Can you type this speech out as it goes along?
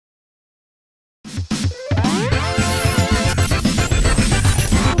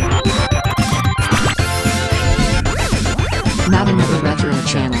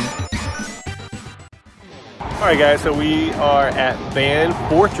channel. Alright guys, so we are at Van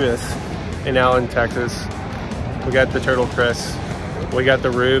Fortress in Allen, Texas. We got the Turtle Chris, we got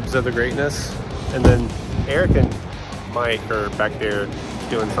the Rubes of the Greatness, and then Eric and Mike are back there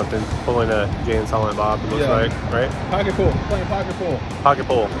doing something, pulling a Jay and Silent Bob, it looks like, right? Pocket pool, playing pocket pool. Pocket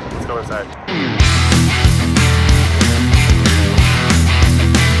pool, let's go inside.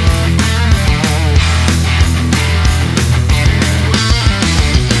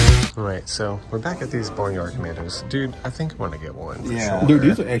 Alright, so we're back at these Barnyard Commandos. Dude, I think I want to get one. Yeah, sure. dude,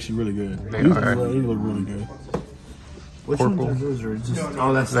 these are actually really good. They These are. look really good. Which Purple. ones are those? Are just,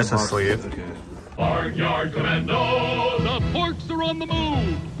 oh, that's a sleeve. Okay. Barnyard Commando! The forks are on the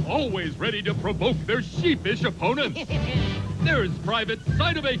move! Always ready to provoke their sheepish opponents! There's Private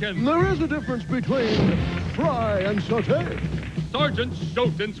Cider-Bacon! There is a difference between fry and sauté. Sergeant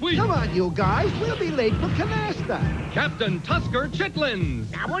Shoat and Sweet! Come on, you guys, we'll be late for canasta. Captain Tusker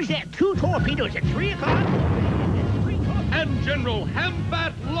Chitlins! Now, was that 2 torpedoes at 3 o'clock? And General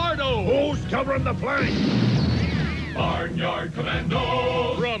Hamfat Lardo! Who's covering the flank? Barnyard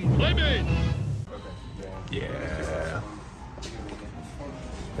Commando! From Playmates! Yeah.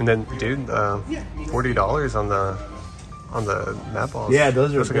 And then, dude, $40 on the map balls. Yeah,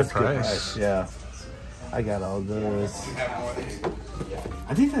 those are that's a good price. Yeah, I got all those.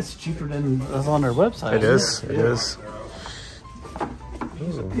 I think that's cheaper than that's on their website. It is. It is.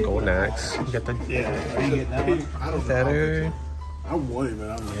 Ooh, Golden Axe. You got the. Yeah. Are you getting that one? I don't know. I want it, but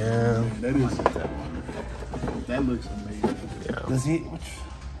I'm like, yeah. Man, that is that looks amazing. Yeah. Does he?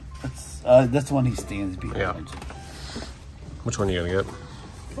 That's the one he stands behind. Yeah. Which one are you gonna get?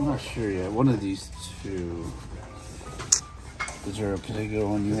 I'm not sure yet. One of these two. Is there a particular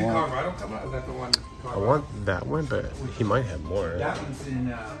one you want? I want that one, but he might have more. Yeah,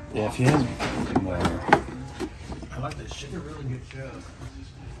 if he has more. I like this shit. It's a really good show.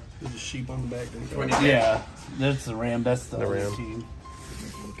 There's a sheep on the back. Yeah, that's the Ram. That's the Ram. team.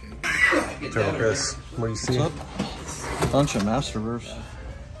 Turtle Chris, what do you see? Bunch of Masterverse.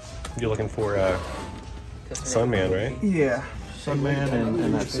 You're looking for Sunman, right? Yeah. Sunman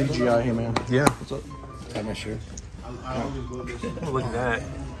and that CGI He-Man. Yeah. What's up? Am I sure? Look at that.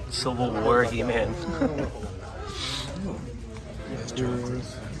 Civil War He-Man.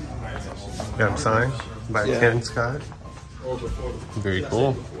 Got him signed by Ken Scott. Very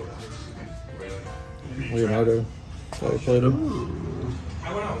cool. Leonardo. So I played him.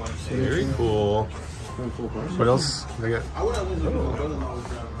 Very cool. What else they got?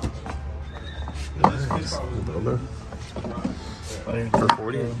 Nice. Boba. For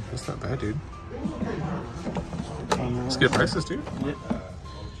 40. That's not bad, dude. It's good prices, dude.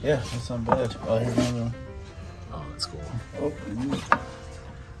 Yeah, that's not bad. Oh, here's another one. Oh, that's cool. Oh,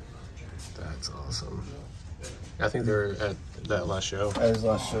 That's awesome. I think they're at that last show. that is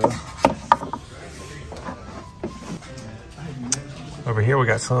last show. Over here we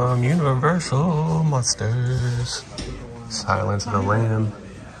got some Universal monsters. Silence of the Lamb.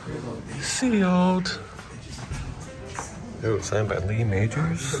 Sealed. Oh, signed by Lee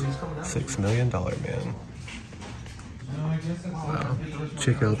Majors. $6 Million Man. Wow.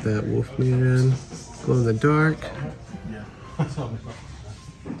 Check out that Wolfman. Glow in the dark.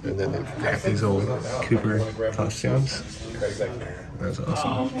 And then they've got these old Cooper costumes. That's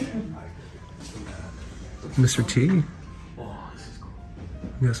awesome. Mr. T.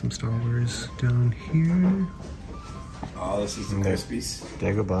 We got some Star Wars down here. Oh, this is the Crispies.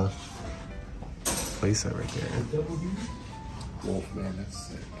 Dagobah. Place that right there. Wolfman, that's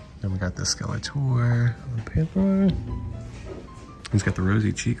sick. Then we got the Skeletor on the Panther. He's got the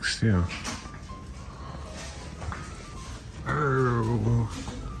rosy cheeks too. Oh,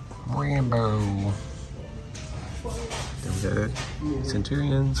 Rambo. Then we got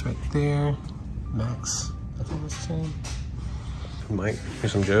Centurions right there. Max, I think that's his name. Mike,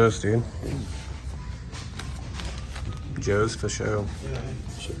 here's some Joes, dude. Joe's for show.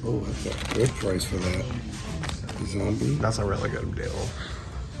 Oh, that's a good price for that. Zombie. That's a really good deal.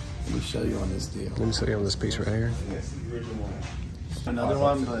 Let me show you on this deal. Let me show you on this piece right here. Another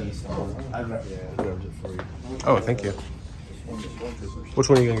one, but I grabbed it for you. Oh, thank you. Which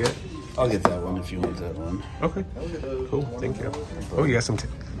one are you gonna get? I'll get that one if you want that one. Okay. Cool. Thank you. Oh, you got some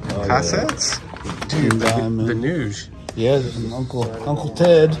cassettes? King Dude, Diamond. the news. Yeah, there's an Uncle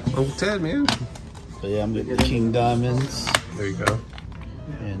Ted. Uncle Ted, man. But yeah, I'm getting the King Diamonds There you go.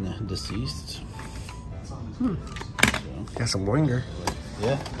 and Deceased. Got some Winger.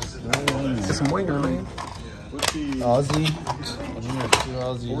 Yeah. Got some Winger, man. Aussie. I think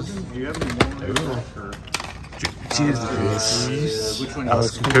there's 2 Aussies. Ooh. Jesus. Which one?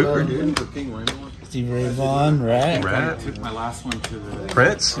 Alice Cooper, dude. Steve Ray Vaughan, right? Rat. I took my last one to the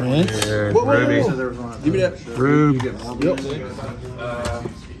Prince. Prince? And Ruby. Give me that. Rube.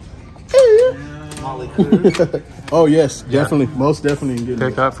 Molly Crew. Oh yes, definitely, most definitely. Getting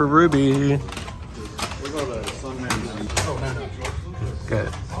Pick up for Ruby.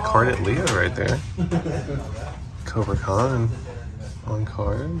 Got Carded Leo right there. Cobra Khan on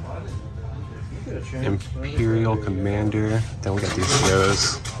card. Imperial Commander. Then we got these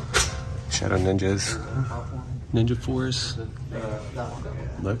shows. Shadow Ninjas. Ninja Force.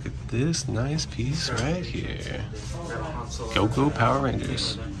 Look at this nice piece right here. Go Power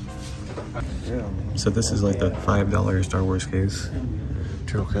Rangers. So this is like the $5 Star Wars case.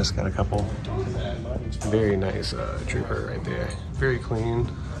 Turtle Chris got a couple. Very nice trooper right there. Very clean.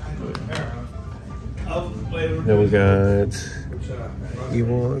 Then we got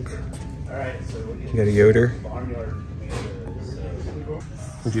Ewok. You got a Yoder.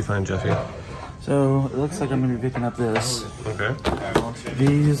 What'd you find, Jeffy? So it looks like I'm gonna be picking up this. Okay.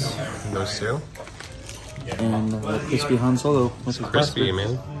 These And those two. and crispy Han Solo. It's a crispy,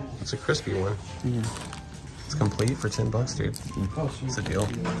 man. It's a crispy one. Yeah. It's complete for $10, dude. It's a deal.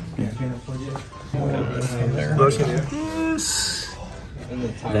 Yeah. Look at this.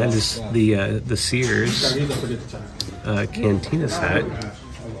 That is the Sears Cantina set.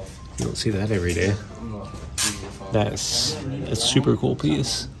 You don't see that every day. That's a super cool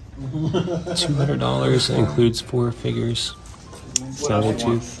piece. $200 includes 4 figures.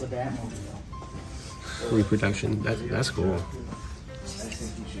 Snaggletooth reproduction. That's cool.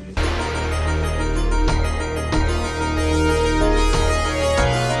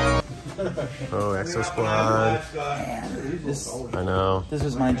 Oh, Exo Squad. I know. This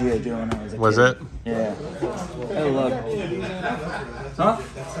was my G.I. Joe when I was a kid. Was it? Yeah. I love. Huh?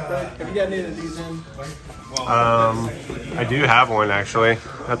 Have you got any of these in? I do have one actually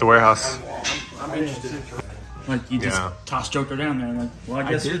at the warehouse. I'm interested. Like you just toss Joker down there and like, well, I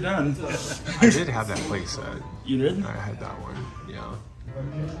guess you're done. I did have that play set. You did? I had that one. Yeah.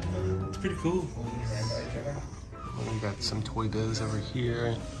 It's pretty cool. We got some Toy Biz over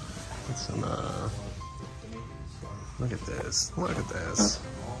here. Got some look at this. Look at this.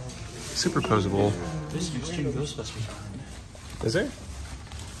 Superposable. This is Extreme Ghostbusters. Is there?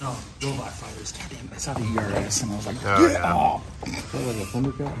 No, Robot Fighters. Goddamn, I saw the ERS and I was like, Oh yeah. Is that like a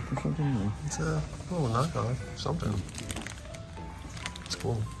Thundercat or something? Or? It's a little knockoff. Something. It's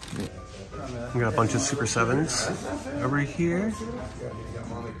cool. We got a bunch of Super 7s over here.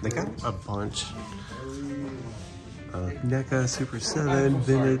 They got a bunch. NECA Super 7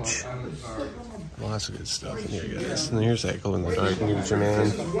 Vintage. Lots of good stuff in here, guys. And here's that glow in the dark Ninja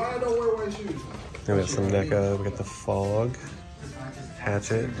Man. We got some NECA. We got the Fog,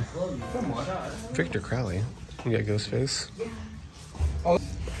 Hatchet, Victor Crowley. We got Ghostface.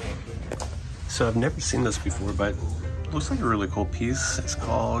 So I've never seen this before, but it looks like a really cool piece. It's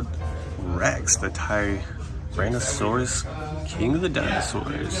called Rex, the Tyrannosaurus King of the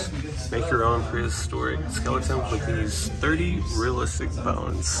Dinosaurs. Make your own prehistoric skeleton with these 30 realistic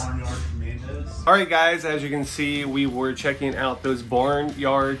bones. Alright guys, as you can see, we were checking out those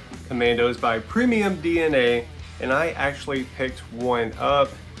Barnyard Commandos by Premium DNA, and I actually picked one up.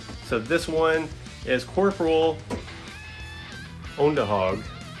 So this one is Corporal Ondahog.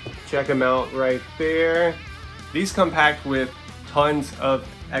 Check them out right there. These come packed with tons of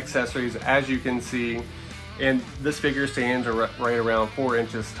accessories, as you can see. And this figure stands right around 4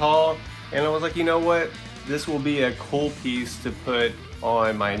 inches tall. And I was like, you know what? This will be a cool piece to put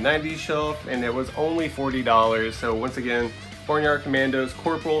on my 90s shelf. And it was only $40. So once again, Barnyard Commandos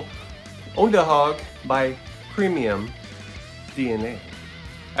Corporal Ondahog by Premium DNA.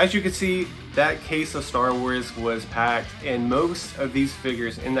 As you can see, that case of Star Wars was packed, and most of these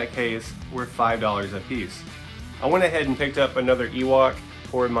figures in that case were $5 a piece. I went ahead and picked up another Ewok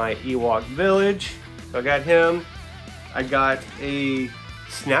for my Ewok village. So I got him. I got a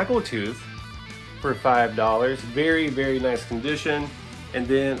Snaggletooth for $5. Very, very nice condition. And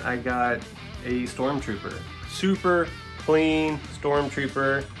then I got a Stormtrooper. Super clean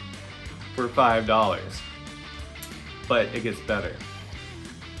Stormtrooper for $5. But it gets better.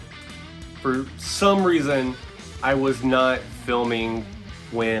 For some reason, I was not filming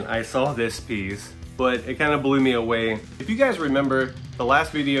when I saw this piece, but it kind of blew me away. If you guys remember the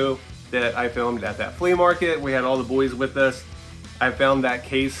last video that I filmed at that flea market, we had all the boys with us. I found that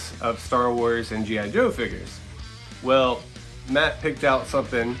case of Star Wars and G.I. Joe figures. Well, Matt picked out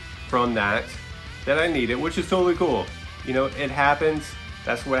something from that I needed, which is totally cool. You know, it happens.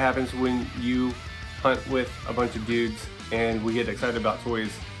 That's what happens when you hunt with a bunch of dudes and we get excited about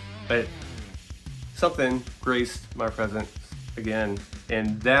toys. But something graced my presence again,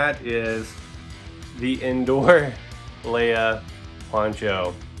 and that is the indoor Leia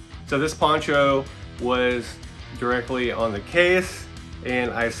poncho. So this poncho was directly on the case,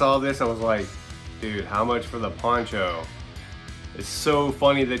 and I saw this, I was like, dude, how much for the poncho? It's so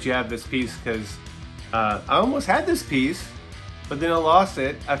funny that you have this piece, because I almost had this piece, but then I lost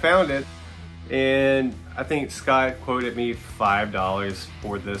it. I found it, and I think Scott quoted me $5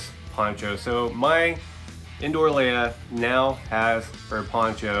 for this poncho. So my indoor Leia now has her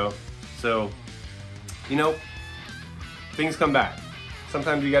poncho. So, you know, things come back.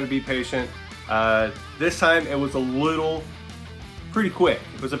 Sometimes you gotta be patient. This time it was pretty quick.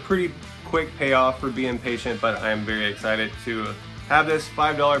 It was a pretty quick payoff for being patient, but I'm very excited to have this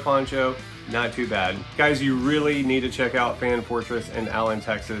 $5 poncho. Not too bad. Guys, you really need to check out Fan Fortress in Allen,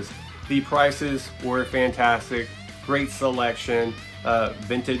 Texas. The prices were fantastic. Great selection,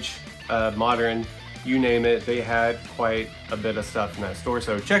 vintage, modern, you name it. They had quite a bit of stuff in that store.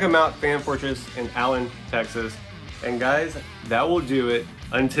 So check them out, Fan Fortress in Allen, Texas. And guys, that will do it.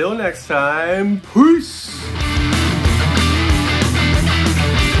 Until next time, peace!